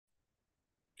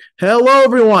Hello,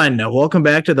 everyone. Welcome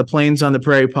back to the Plains on the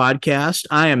Prairie podcast.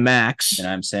 I am Max. And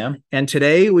I'm Sam. And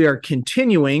today we are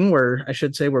continuing, we're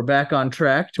back on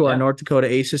track to our North Dakota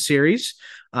ACES series.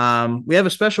 We have a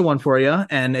special one for you,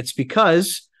 and it's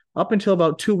because up until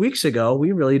about 2 weeks ago,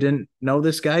 we really didn't know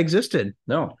this guy existed.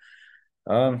 No,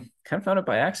 kind of found it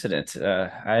by accident.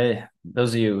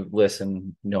 Those of you who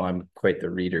listen know I'm quite the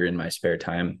reader in my spare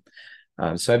time.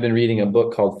 So I've been reading a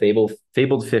book called Fabled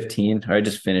 15, or I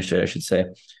just finished it, I should say.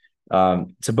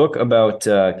 It's a book about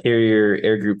Carrier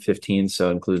Air Group 15, so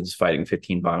it includes Fighting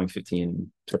 15, Bombing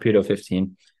 15, Torpedo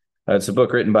 15. It's a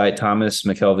book written by Thomas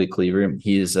McKelvey Cleaver.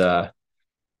 He's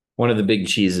one of the big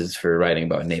cheeses for writing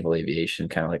about naval aviation,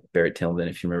 kind of like Barrett Tillman,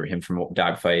 if you remember him from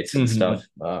dogfights and stuff.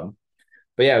 But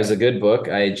yeah, it was a good book.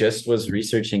 I just was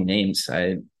researching names.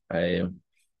 I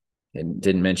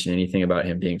didn't mention anything about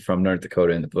him being from North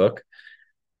Dakota in the book.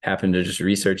 Happened to just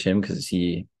research him because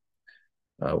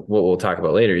what we'll talk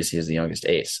about later is he's the youngest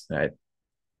ace.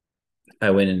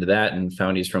 I went into that and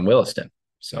found he's from Williston.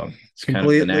 So it's kind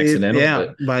of an accidental.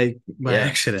 Yeah, by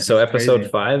accident. So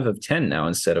episode 5 of 10 now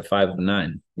instead of 5 of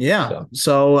 9. Yeah.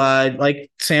 So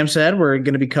like Sam said, we're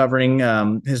going to be covering,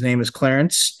 his name is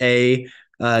Clarence.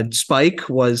 Spike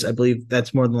was, I believe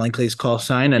that's more than likely his call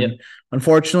sign. And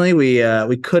unfortunately,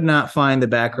 we could not find the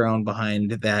background behind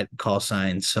that call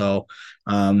sign. So,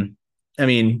 I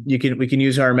mean, we can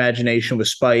use our imagination with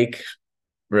Spike.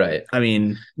 Right. I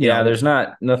mean, there's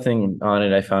nothing on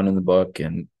it I found in the book.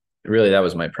 And really, that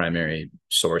was my primary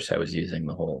source I was using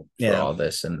for all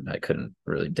this. And I couldn't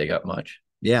really dig up much.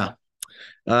 Yeah.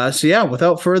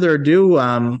 Without further ado,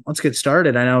 let's get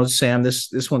started. I know, Sam,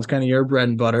 this one's kind of your bread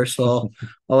and butter, so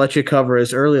I'll let you cover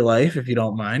his early life if you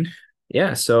don't mind.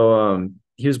 Yeah. So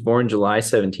he was born July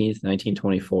 17th,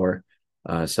 1924.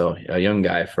 So a young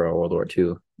guy for a World War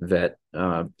II vet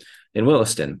in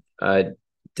Williston.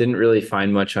 Didn't really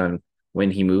find much on when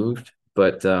he moved,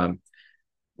 but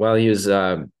while he was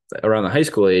around the high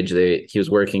school age, he was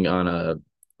working on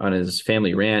his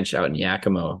family ranch out in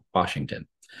Yakima, Washington.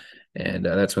 And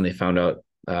that's when they found out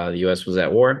the U.S. was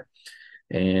at war.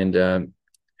 And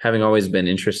having always been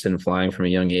interested in flying from a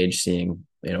young age, seeing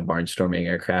barnstorming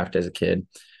aircraft as a kid,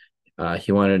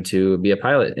 he wanted to be a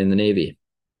pilot in the Navy.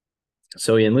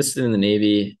 So he enlisted in the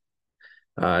Navy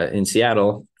in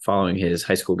Seattle following his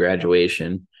high school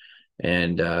graduation.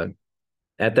 And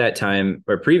at that time,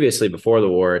 or previously before the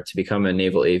war, to become a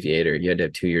naval aviator, you had to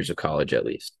have 2 years of college at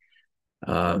least.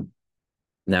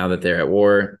 Now that they're at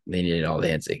war, they needed all the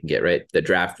hands they can get, right? The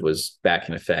draft was back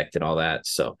in effect and all that.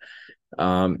 So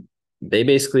they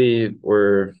basically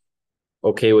were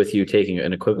okay with you taking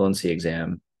an equivalency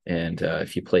exam. And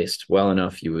if you placed well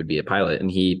enough, you would be a pilot.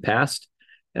 And he passed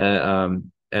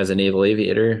as a naval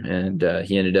aviator. And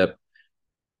he ended up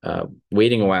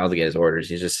waiting a while to get his orders.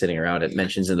 He's just sitting around. It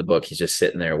mentions in the book, he's just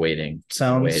sitting there waiting.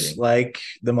 Sounds like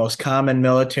the most common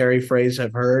military phrase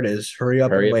I've heard is hurry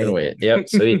up and wait. Yep.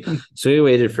 So he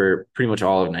waited for pretty much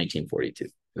all of 1942.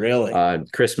 Really?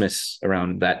 Christmas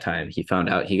around that time, he found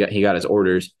out he got his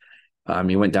orders.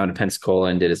 He went down to Pensacola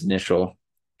and did his initial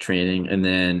training, and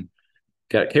then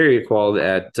got carrier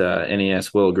qualified at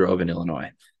NAS Willow Grove in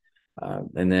Illinois.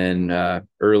 And then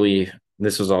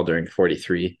this was all during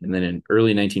 43. And then in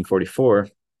early 1944,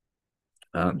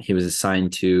 he was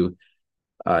assigned to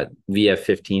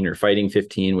VF-15 or Fighting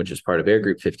 15, which is part of Air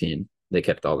Group 15. They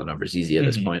kept all the numbers easy at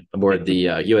this point, aboard the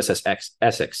USS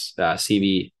Essex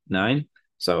CV-9.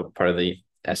 So part of the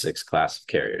Essex class of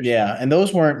carriers. Yeah. And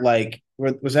those weren't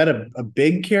was that a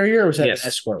big carrier or was that an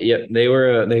escort? Yeah, they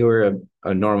were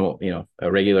a normal,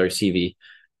 a regular CV.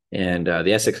 And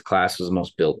the Essex class was the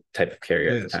most built type of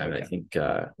carrier at the time. Okay. I think,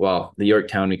 the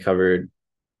Yorktown we covered,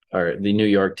 or the New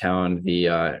Yorktown,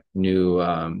 the new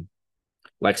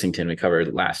Lexington we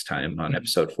covered last time on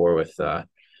episode 4 with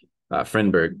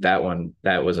Friendberg.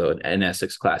 That was an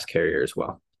Essex class carrier as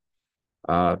well.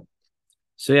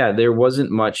 There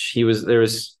wasn't much. He was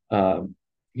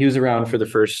around for the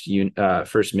first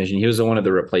mission. He was one of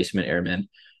the replacement airmen.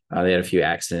 They had a few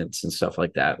accidents and stuff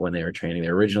like that when they were training. They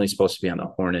were originally supposed to be on the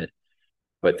Hornet,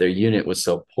 but their unit was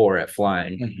so poor at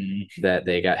flying that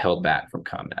they got held back from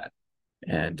combat.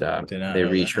 And they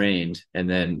retrained and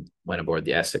then went aboard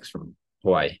the Essex from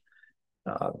Hawaii.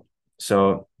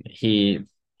 So he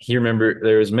remembered,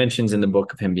 there was mentions in the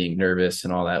book of him being nervous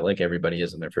and all that, like everybody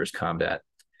is in their first combat.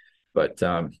 But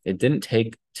it didn't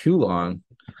take too long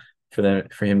for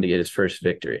him to get his first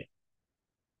victory.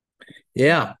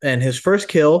 Yeah, and his first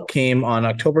kill came on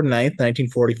October 9th,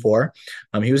 1944.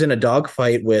 He was in a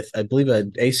dogfight with, I believe,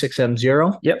 an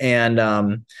A6M0. Yep.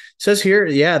 And says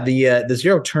here, the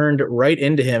Zero turned right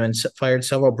into him and fired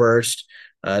several bursts.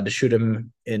 to shoot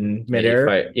him in Yeah,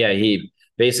 midair. he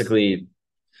basically,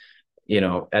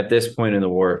 at this point in the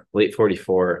war, late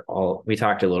 44, we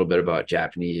talked a little bit about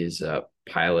Japanese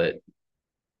pilot,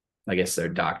 I guess their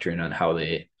doctrine on how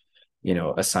they,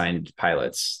 assigned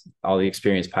pilots. All the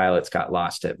experienced pilots got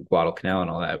lost at Guadalcanal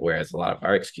and all that, whereas a lot of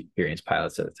our experienced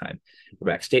pilots at the time were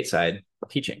back stateside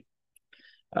teaching.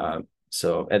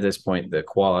 So at this point, the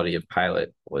quality of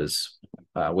pilot was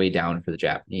way down for the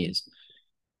Japanese.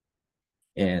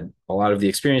 And a lot of the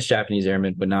experienced Japanese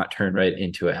airmen would not turn right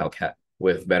into a Hellcat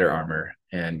with better armor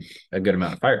and a good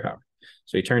amount of firepower.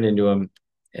 So he turned into him,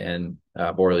 and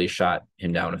Borley shot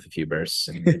him down with a few bursts,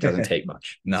 and it doesn't take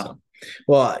much. No. So.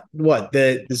 Well,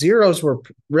 the Zeros were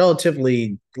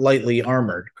relatively lightly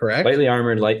armored, correct? Lightly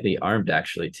armored, lightly armed,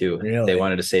 actually, too. Really? They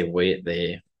wanted to save weight.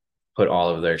 They put all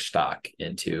of their stock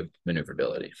into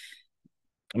maneuverability.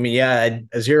 I mean, yeah,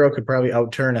 a Zero could probably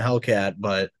outturn a Hellcat,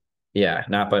 but yeah,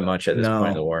 not by much at this point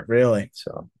in the war. Really?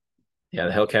 So, yeah,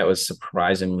 the Hellcat was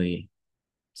surprisingly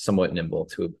somewhat nimble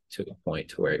to a point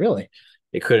to where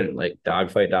it couldn't like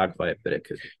dogfight, but it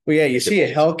could. Well, yeah, you see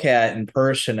a Hellcat in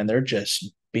person, and they're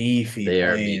just beefy. They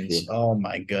planes. are beefy. Oh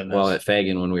my goodness! Well, at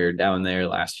Fagan, when we were down there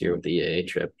last year with the EAA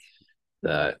trip,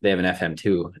 they have an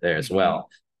FM2 there as well.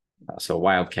 So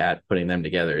Wildcat, putting them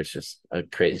together is just a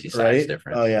crazy size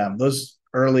difference. Oh yeah, those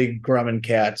early Grumman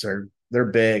cats they're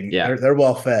big. Yeah, they're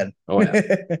well fed. Oh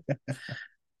yeah.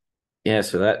 Yeah.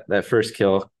 So that first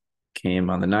kill came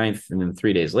on the 9th, and then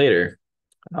 3 days later,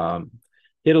 he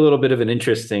had a little bit of an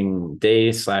interesting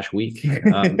day/week.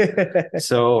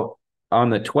 So on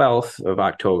the 12th of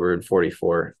October in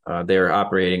 44, they were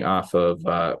operating off of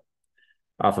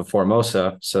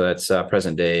Formosa, so that's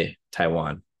present day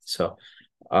Taiwan. So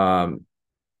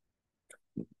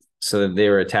they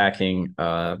were attacking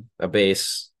a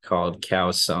base called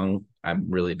Khao Sung.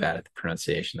 I'm really bad at the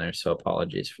pronunciation there, so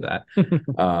apologies for that.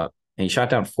 And he shot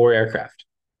down 4 aircraft.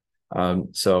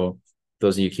 So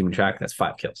those of you keeping track, that's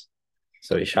 5 kills.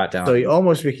 So he shot down. So he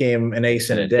almost became an ace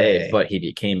in a day, but he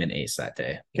became an ace that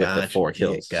day with the 4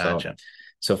 kills. Gotcha.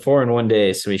 So 4 in one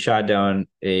day. So he shot down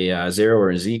a Zero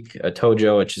or a Zeke, a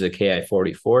Tojo, which is a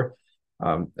Ki-44,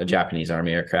 a Japanese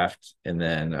Army aircraft, and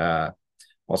then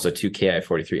also 2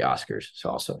 Ki-43 Oscars,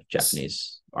 so also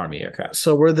Japanese Army aircraft.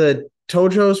 So were the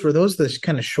Tojos, were those the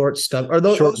kind of short stuff? Are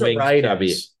those short wings,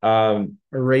 riders?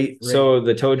 Rate. So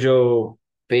the Tojo,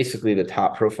 basically the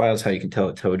top profile is how you can tell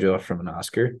a Tojo from an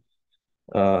Oscar.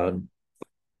 So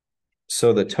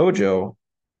the Tojo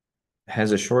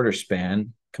has a shorter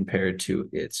span compared to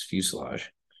its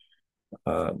fuselage.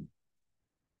 You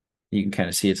can kind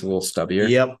of see it's a little stubbier.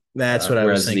 Yep, that's what I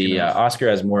was thinking. Whereas the Oscar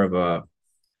has more of a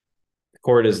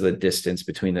chord is the distance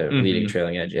between the leading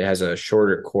trailing edge. It has a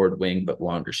shorter chord wing but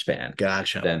longer span.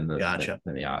 Gotcha. Than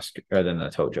the Oscar or than the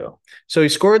Tojo. So he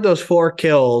scored those 4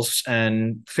 kills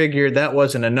and figured that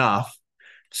wasn't enough.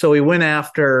 So he went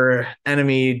after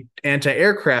enemy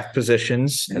anti-aircraft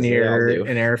positions near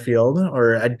an airfield,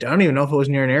 or I don't even know if it was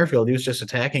near an airfield. He was just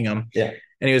attacking them. Yeah.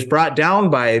 And he was brought down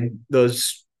by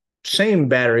those same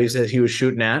batteries that he was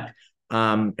shooting at.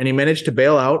 And he managed to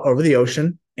bail out over the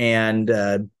ocean.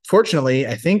 And fortunately,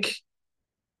 I think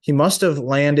he must have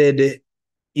landed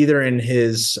either in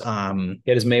his he had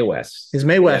his May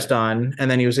West on,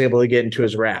 and then he was able to get into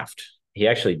his raft. He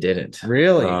actually didn't.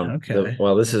 Really? Okay.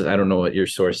 This is, I don't know what your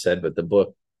source said, but the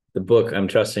book, I'm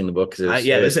trusting the book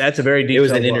because that's a very detailed. It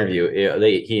was an interview.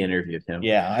 He interviewed him.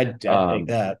 Yeah, I think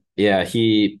that. Yeah,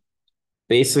 he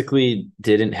basically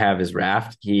didn't have his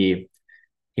raft. He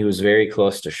was very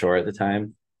close to shore at the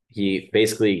time. He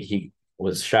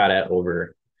was shot at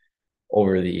over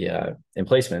the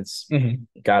emplacements.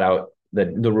 Got out.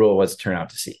 The rule was turn out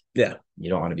to sea. Yeah, you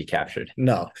don't want to be captured.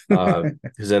 No,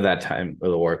 because at that time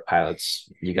of the war, pilots,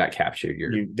 you got captured,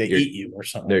 they eat you or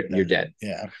something. You're dead.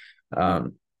 Yeah.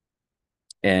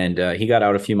 And he got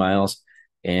out a few miles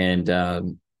and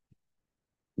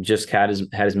just had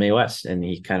his May West, and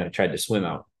he kind of tried to swim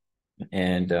out.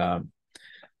 And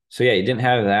so yeah, he didn't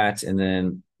have that. And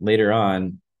then later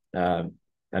on,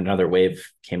 another wave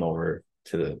came over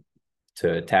to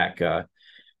attack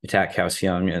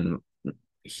Kaohsiung, and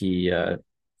he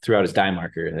threw out his die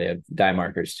marker. They had die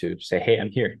markers to say, "Hey,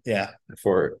 I'm here." Yeah.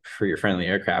 For your friendly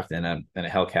aircraft, and a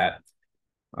Hellcat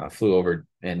flew over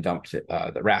and dumped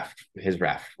his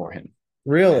raft for him.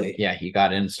 Really? Yeah, he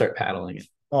got in and started paddling it.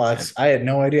 Oh, I had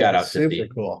no idea. Got out super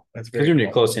cool. That's because when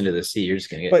you're close into the sea, you're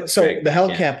just gonna get. But so the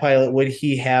Hellcat pilot, would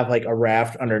he have like a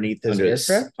raft underneath his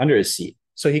aircraft? Under his seat,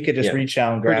 so he could just reach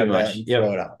down and grab that and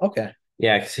throw it out. Okay.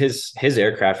 Yeah, because his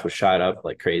aircraft was shot up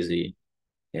like crazy.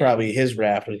 Probably his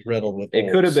raft was riddled with. It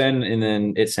could have been, and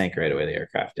then it sank right away. The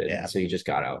aircraft did. Yeah. So he just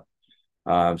got out.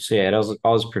 So yeah, it has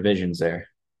all his provisions there.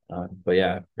 But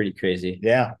yeah, pretty crazy.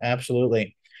 Yeah,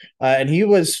 absolutely. And he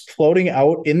was floating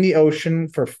out in the ocean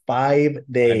for 5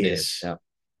 days. 5 days. Yeah.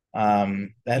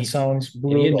 That sounds And he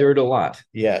brutal. endured a lot.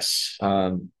 Yes.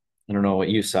 I don't know what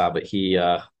you saw, but he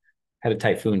had a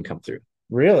typhoon come through.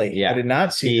 Really? I Yeah. did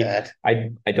not see that.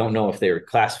 I don't know if they were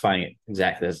classifying it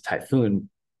exactly as a typhoon,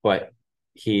 but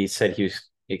he said he was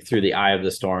through the eye of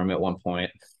the storm at one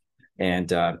point,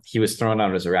 and he was thrown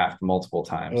out as a raft multiple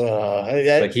times.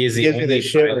 That Like he is the gives me the only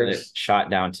pilot shivers shot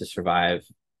down to survive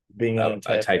being in a a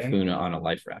typhoon. typhoon on a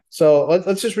life raft. So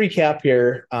let's just recap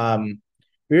here.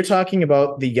 We were talking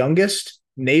about the youngest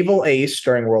naval ace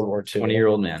during World War II.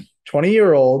 20-year-old man.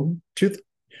 20-year-old.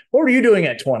 What were you doing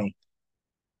at 20?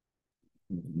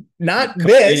 Not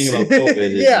Complaining this. about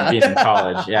COVID Yeah. and being in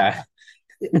college. Yeah.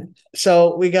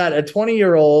 So we got a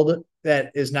 20-year-old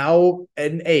that is now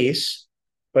an ace,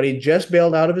 but he just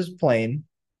bailed out of his plane.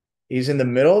 He's in the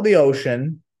middle of the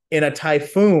ocean in a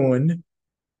typhoon,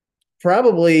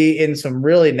 probably in some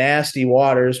really nasty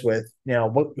waters with,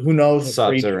 who knows?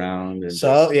 Subs around. And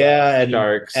So, yeah. And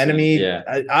sharks. Enemy. And,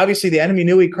 yeah. Obviously, the enemy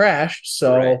knew he crashed.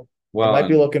 So right. Well, they might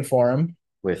be looking for him.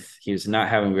 He was not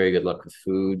having very good luck with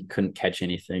food, couldn't catch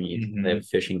anything. They have a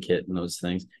fishing kit and those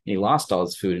things. And he lost all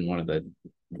his food in one of the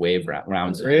wave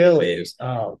rounds. Really? Waves.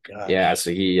 Oh god. Yeah,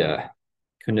 so he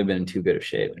couldn't have been in too good of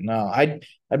shape. No, I'd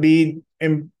be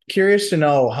curious to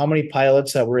know how many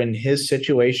pilots that were in his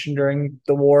situation during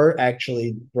the war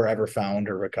actually were ever found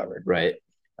or recovered. Right.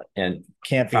 And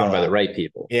can't be found by the right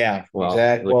people. Yeah. Well,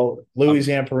 exactly. Louis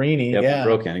Zamperini. Yeah.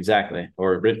 Broken. Exactly.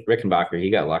 Or Rickenbacker.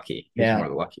 He got lucky. He's more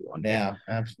the lucky one. Yeah,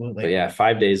 absolutely. But yeah,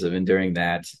 5 days of enduring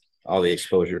that, all the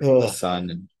exposure from the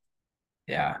sun. And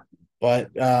yeah.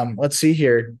 But let's see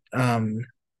here. On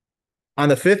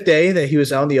the 5th day that he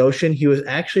was out in the ocean, he was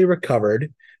actually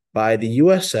recovered by the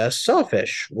USS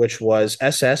Sawfish, which was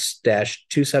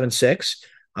SS-276.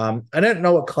 I didn't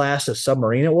know what class of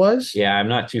submarine it was. Yeah, I'm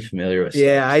not too familiar with.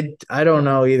 Yeah, I don't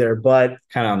know either, but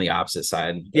kind of on the opposite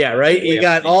side. Yeah, right. You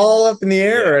got all up in the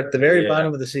air or at the very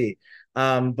bottom of the sea.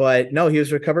 But no, he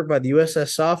was recovered by the USS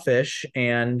Sawfish,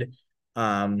 and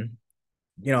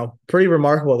pretty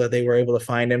remarkable that they were able to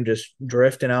find him just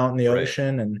drifting out in the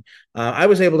ocean. And I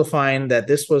was able to find that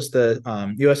this was the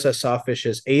USS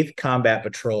Sawfish's 8th combat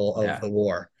patrol of the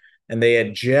war. And they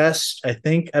had just, I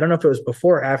don't know if it was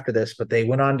before or after this, but they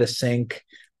went on to sink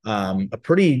a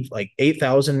pretty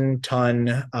 8,000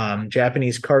 ton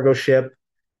Japanese cargo ship.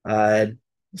 I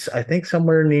think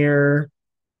somewhere near,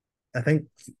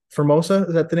 Formosa,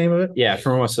 is that the name of it? Yeah,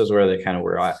 Formosa is where they kind of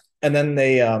were at. And then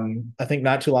they, I think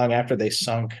not too long after, they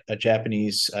sunk a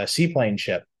Japanese seaplane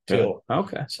ship too.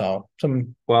 Okay. So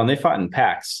and they fought in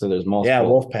packs, so there's multiple. Yeah,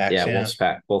 wolf packs.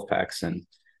 Yeah, wolf packs, and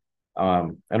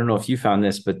I don't know if you found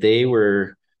this, but they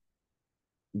were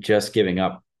just giving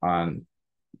up on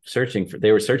searching for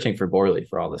Borley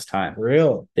for all this time.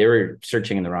 Real. They were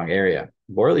searching in the wrong area.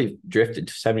 Borley drifted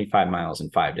 75 miles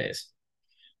in 5 days.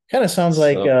 Kind of sounds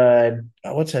like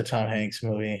what's that Tom Hanks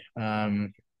movie?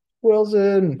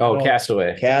 Wilson.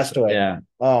 Castaway. Yeah.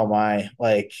 Oh my,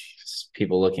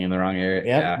 people looking in the wrong area.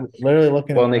 Yeah. Literally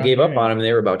looking. Well, and they gave up on him.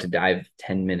 They were about to dive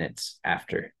 10 minutes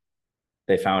after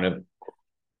they found him.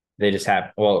 They just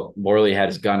Borley had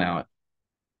his gun out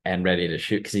and ready to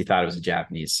shoot because he thought it was a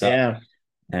Japanese sub. Yeah.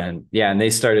 And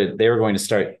they were going to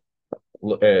start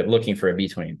looking for a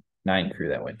B-29 crew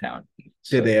that went down.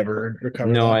 So, did they ever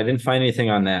recover? No, I didn't find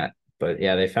anything on that. But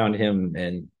yeah, they found him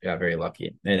and got very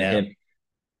lucky. And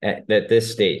at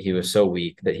this state, he was so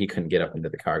weak that he couldn't get up into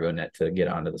the cargo net to get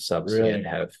onto the sub. Really? So he had to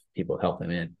have people help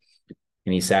him in.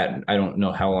 And he sat, I don't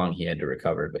know how long he had to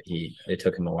recover, but it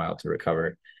took him a while to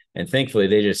recover. And thankfully,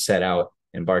 they just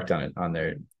embarked on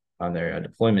their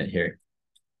deployment here.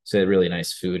 So they had really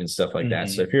nice food and stuff like that.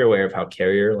 So if you're aware of how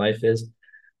carrier life is,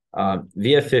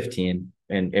 VF-15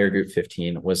 and Air Group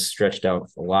 15 was stretched out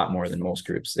a lot more than most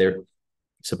groups. They're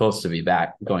supposed to be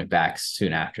going back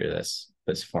soon after this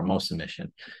Formosa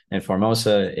mission. And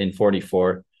Formosa in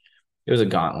 44, it was a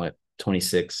gauntlet,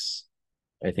 26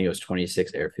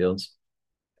 airfields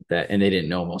and they didn't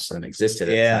know most of them existed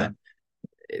at the time.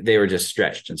 They were just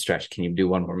stretched. Can you do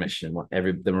one more mission?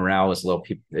 The morale was low.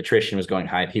 Attrition was going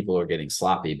high. People were getting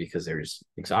sloppy because they were just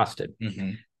exhausted.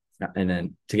 And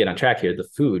then to get on track here, the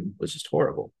food was just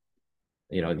horrible.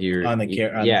 You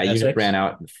just ran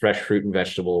out. Fresh fruit and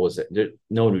vegetable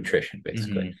no nutrition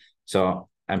basically. So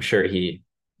I'm sure it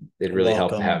really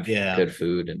helped to have good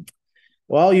food. And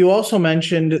well, you also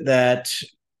mentioned that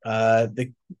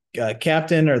the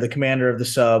captain or the commander of the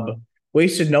sub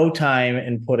wasted no time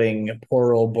in putting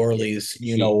poor old Borley's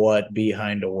what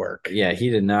behind to work. Yeah, he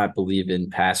did not believe in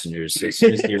passengers as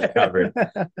soon as he recovered.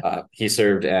 He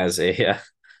served as a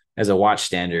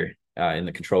watchstander in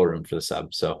the control room for the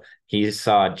sub. So he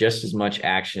saw just as much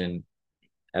action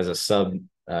as a sub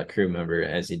crew member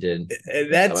as he did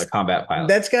that's a combat pilot.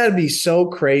 That's got to be so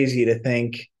crazy to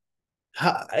think.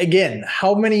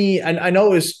 How many? I know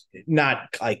it was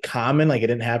not like common, like it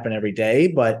didn't happen every day,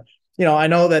 but I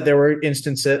know that there were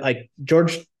instances like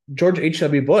George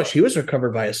H.W. Bush. He was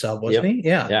recovered by a sub, wasn't he?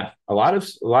 Yeah. A lot of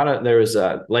there was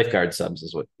lifeguard subs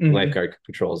is what lifeguard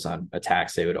patrols on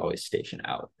attacks they would always station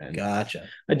out. And gotcha.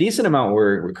 A decent amount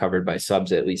were recovered by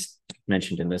subs, at least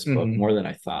mentioned in this book, more than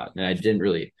I thought. And I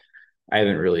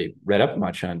haven't really read up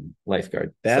much on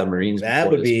lifeguard submarines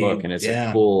before this book, and it's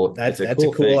a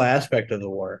cool aspect of the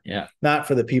war. Yeah, not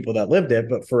for the people that lived it,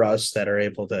 but for us that are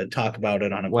able to talk about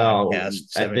it on a podcast.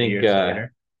 70 years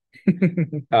later.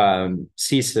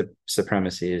 Sea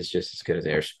supremacy is just as good as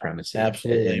air supremacy.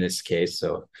 Absolutely, in this case.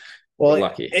 So,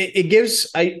 lucky. It gives.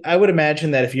 I would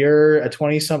imagine that if you're a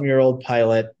 20-something-year-old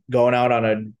pilot going out on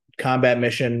a combat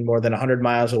mission more than 100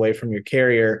 miles away from your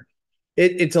carrier,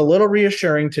 it's a little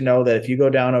reassuring to know that if you go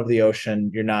down over the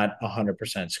ocean, you're not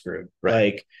 100% screwed.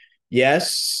 Right. Like,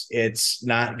 yes, it's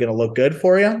not going to look good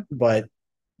for you, but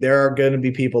there are going to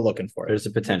be people looking for it. There's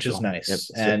a potential, which is nice,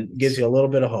 and gives you a little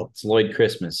bit of hope. It's Lloyd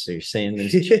Christmas, so you're saying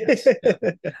there's a chance.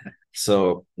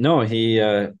 So no, he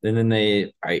and then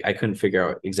I couldn't figure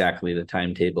out exactly the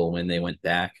timetable when they went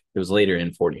back. It was later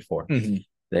in 44.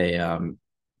 They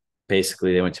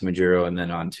basically they went to Majuro and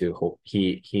then on to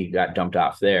he got dumped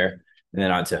off there. And then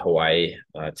on to Hawaii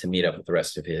to meet up with the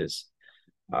rest of his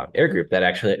air group that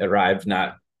actually arrived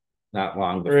not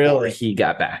long before he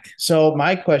got back. So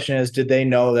my question is, did they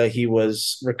know that he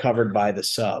was recovered by the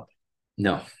sub?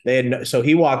 No. They had so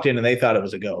he walked in and they thought it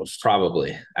was a ghost.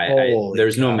 Probably.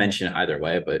 There's no mention either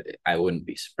way, but I wouldn't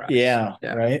be surprised. Yeah.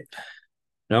 Right.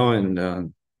 No,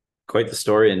 and quite the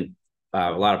story. And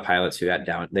a lot of pilots who got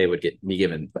down, they would be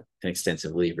given an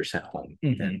extensive leave or sent home.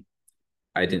 And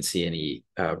I didn't see any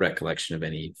recollection of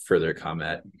any further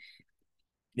combat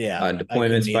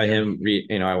deployments by him.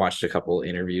 I watched a couple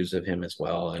interviews of him as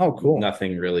well. And cool.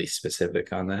 Nothing really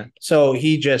specific on that. So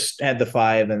he just had the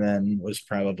 5 and then was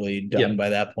probably done by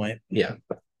that point. Yeah.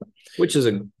 Which is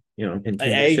in it's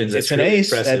an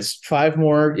ace. Impressive. That's 5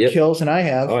 more kills than I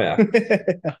have. Oh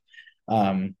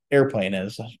yeah. Airplane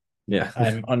is. Yeah.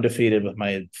 I'm undefeated with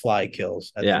my fly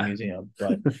kills at the museum.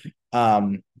 But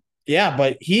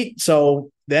but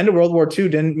the end of World War II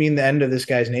didn't mean the end of this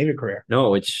guy's Navy career. No,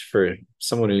 which for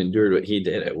someone who endured what he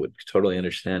did, I would totally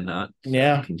understand not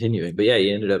continuing. But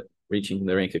he ended up reaching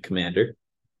the rank of commander.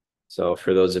 So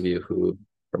for those of you who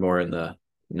are more in the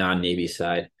non-Navy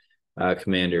side,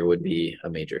 commander would be a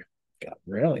major. God,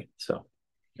 really? So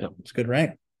it's a good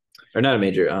rank. Or not a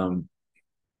major.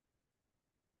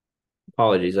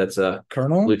 Apologies, that's a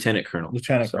colonel, lieutenant colonel.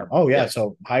 Colonel. Oh yeah,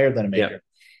 so higher than a major.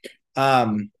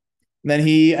 Then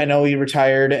I know he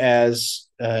retired as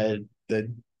the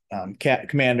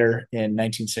commander in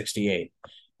 1968.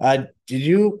 Did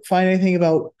you find anything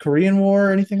about Korean War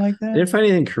or anything like that? I didn't find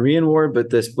anything Korean War, but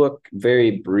this book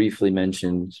very briefly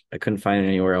mentioned, I couldn't find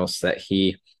anywhere else, that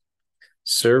he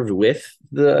served with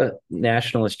the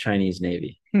Nationalist Chinese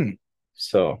Navy.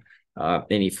 So, and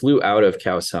he flew out of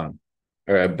Kaohsiung,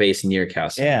 or a base near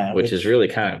Kaohsiung, which is really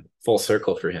kind of full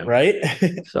circle for him. Right?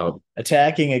 So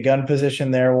attacking a gun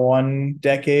position there one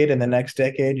decade and the next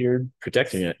decade you're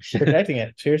protecting it.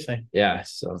 Seriously. Yeah.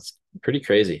 So it's pretty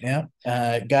crazy. Yeah.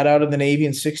 Got out of the Navy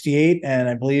in 68 and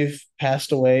I believe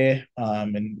passed away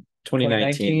in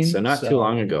 2019. So not too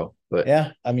long ago. But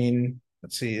I mean,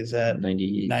 let's see, is that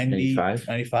 95?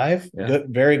 95? Yeah. Good,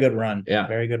 very good run. Yeah.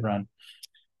 Very good run.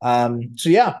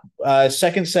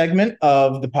 Second segment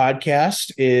of the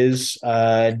podcast is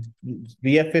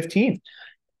VF-15.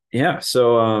 Yeah.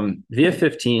 So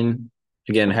VF-15,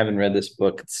 again, haven't read this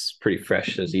book. It's pretty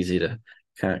fresh. So it's easy to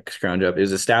kind of scrounge up. It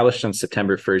was established on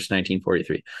September 1st,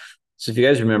 1943. So if you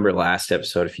guys remember last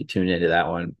episode, if you tuned into that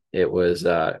one, it was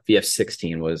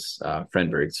VF-16 was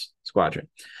Frenberg's squadron.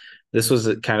 This was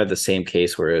kind of the same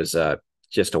case where it was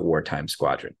just a wartime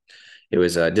squadron. It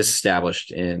was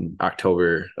disestablished in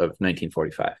October of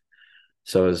 1945.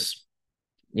 So it was,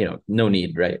 no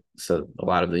need, right? So a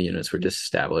lot of the units were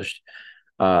disestablished.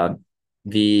 The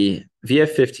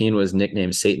VF-15 was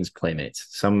nicknamed Satan's Playmates.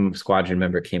 Some squadron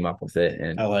member came up with it.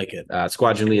 And I like it.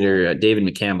 Squadron leader David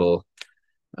McCampbell,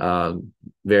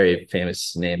 very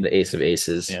famous name, the Ace of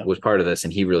Aces, was part of this,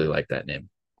 and he really liked that name.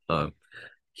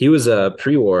 He was a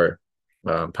pre-war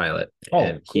pilot,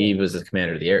 and he was the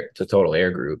commander of the total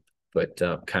air group. but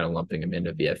kind of lumping him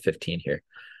into VF-15 here.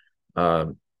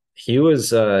 He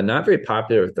was not very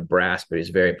popular with the brass, but he's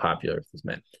very popular with his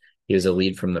men. He was a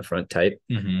lead from the front type.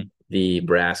 Mm-hmm. The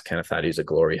brass kind of thought he was a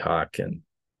glory hawk, and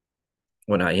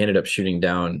whatnot. He ended up shooting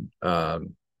down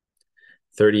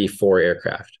 34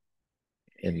 aircraft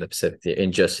in the Pacific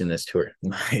in this tour.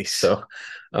 Nice. So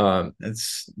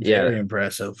that's very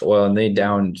impressive. Well, and they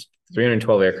downed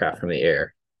 312 aircraft from the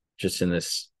air just in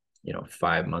this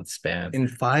 5-month span. In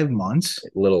 5 months?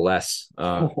 A little less.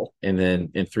 And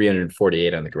then in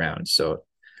 348 on the ground. So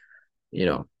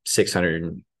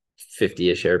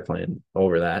 650-ish airplane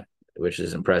over that, which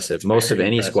is impressive. Most of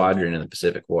any squadron in the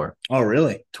Pacific War. Oh,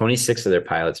 really? 26 of their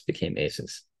pilots became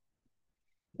aces.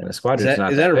 And the squadron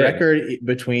is that a record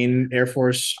between Air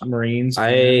Force Marines?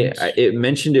 It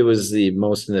mentioned it was the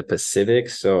most in the Pacific,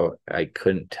 so I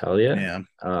couldn't tell you. Yeah.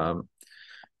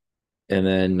 And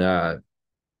then,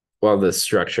 the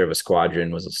structure of a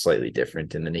squadron was slightly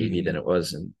different in the Navy than it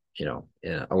was, and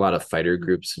a lot of fighter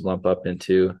groups lump up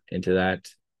into that.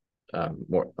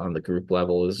 More on the group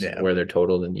level is where they're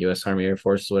totaled in the U.S. Army Air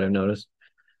Force is what I've noticed.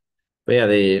 But yeah,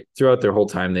 they throughout their whole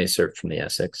time they served from the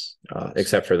Essex,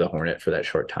 except for the Hornet for that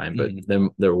short time. But then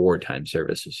their wartime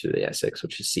service was through the Essex,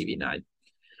 which is CV9.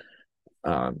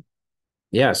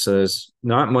 So there's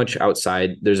not much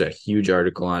outside. There's a huge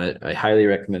article on it. I highly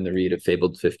recommend the read of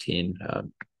Fabled 15.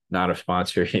 Not a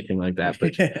sponsor or anything like that,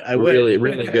 but really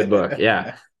good book.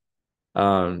 Yeah.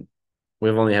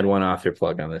 We've only had one author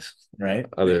plug on this, right?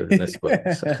 Other than this book.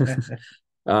 So.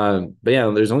 But yeah,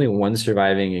 there's only one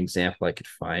surviving example I could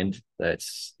find.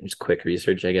 It's quick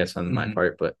research, I guess, on my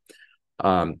part, but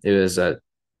it was a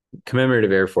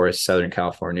commemorative Air Force Southern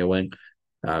California wing.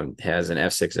 Has an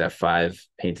F6 F5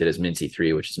 painted as Mincy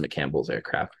 3, which is McCampbell's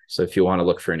aircraft. So if you want to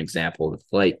look for an example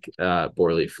like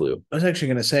Borley flew. I was actually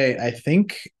going to say,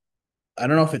 I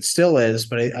don't know if it still is,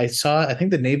 but I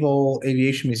think the Naval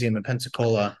Aviation Museum in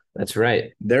Pensacola. That's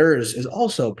right. Theirs is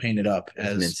also painted up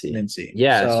as Mincy.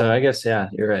 Yeah, so I guess,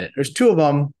 you're right. There's two of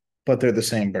them, but they're the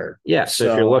same bird. Yeah,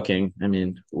 so if you're looking, I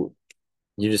mean,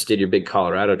 you just did your big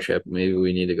Colorado trip. Maybe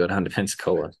we need to go down to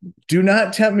Pensacola. Do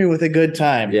not tempt me with a good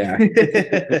time. Yeah.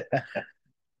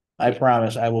 I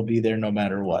promise I will be there no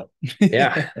matter what.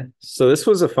 Yeah. So this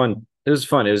was fun. It was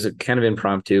kind of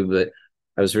impromptu, but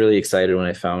I was really excited when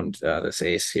I found this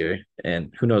ace here,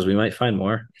 and who knows, we might find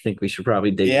more. I think we should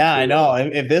probably dig. Yeah, I know.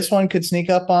 If this one could sneak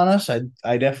up on us,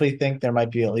 I definitely think there might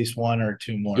be at least one or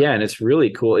two more. Yeah, and it's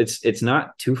really cool. It's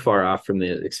not too far off from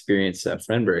the experience that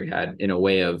Frenberg had in a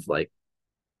way of like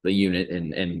the unit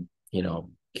and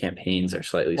campaigns are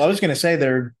slightly. Well, I was going to say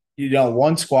they're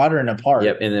one squadron apart.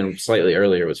 Yep, and then slightly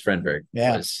earlier was Frenberg.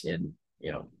 Yeah, was in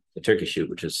the Turkey shoot,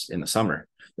 which is in the summer.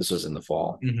 This was in the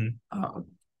fall.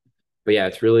 But yeah,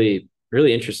 it's really,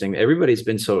 really interesting. Everybody's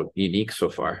been so unique so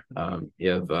far.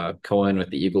 You have Cohen with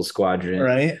the Eagle Squadron,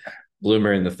 right?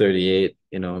 Bloomer in the 38.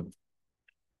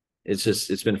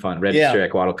 It's been fun. Register at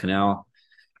Guadalcanal.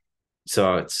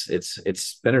 So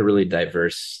it's been a really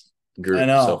diverse group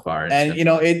so far. And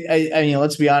I mean,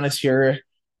 let's be honest here.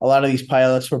 A lot of these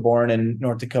pilots were born in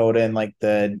North Dakota in like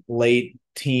the late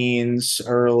teens,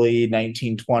 early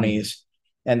 1920s.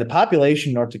 And the population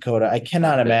in North Dakota, I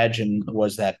cannot imagine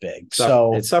was that big.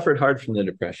 So it suffered hard from the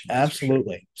Depression.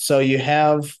 Absolutely. Sure. So you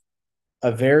have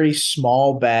a very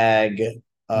small bag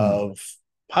of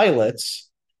pilots,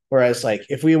 whereas like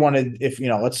if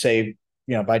let's say,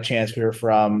 by chance we were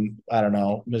from, I don't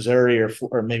know, Missouri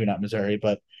or maybe not Missouri,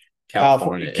 but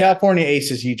California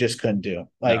Aces, you just couldn't do.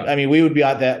 I mean, we would be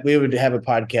on that. We would have a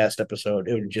podcast episode.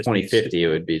 It would just 2050. It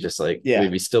would be just like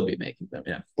we'd still be making them.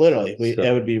 Yeah, literally,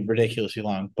 that would be ridiculously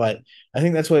long. But I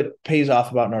think that's what pays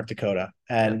off about North Dakota.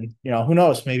 And who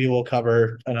knows? Maybe we'll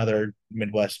cover another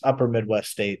upper Midwest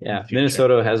state. Yeah,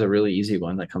 Minnesota has a really easy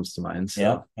one that comes to mind. So,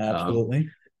 yeah, absolutely.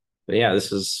 But yeah,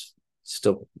 this is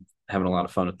still having a lot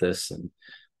of fun with this, and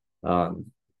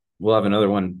we'll have another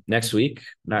one next week.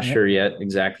 Not sure yet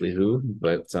exactly who,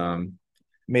 but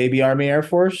maybe Army, Air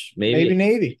Force, maybe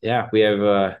Navy. Yeah, we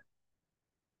have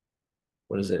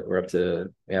what is it? We're up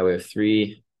to we have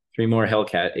three more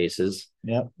Hellcat aces.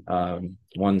 Yep.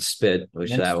 One Spit,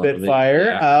 which that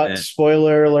Spitfire.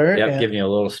 Spoiler alert. Yep, giving you a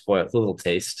little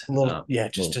taste. A little,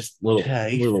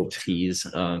 little tease.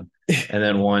 And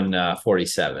then one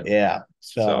 47. Yeah.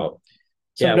 So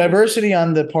some diversity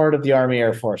on the part of the Army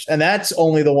Air Force. And that's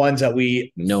only the ones that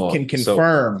we can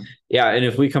confirm. So, and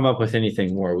if we come up with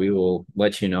anything more, we will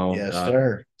let you know. Yes,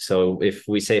 sir. So if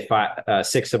we say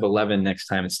 6 of 11 next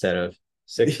time instead of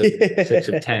 6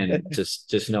 of 10,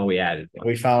 just know we added one.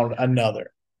 We found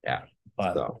another. Yeah.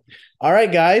 So. All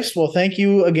right, guys. Well, thank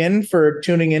you again for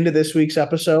tuning into this week's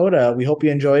episode. We hope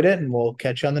you enjoyed it, and we'll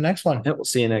catch you on the next one. Yeah, we'll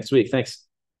see you next week. Thanks.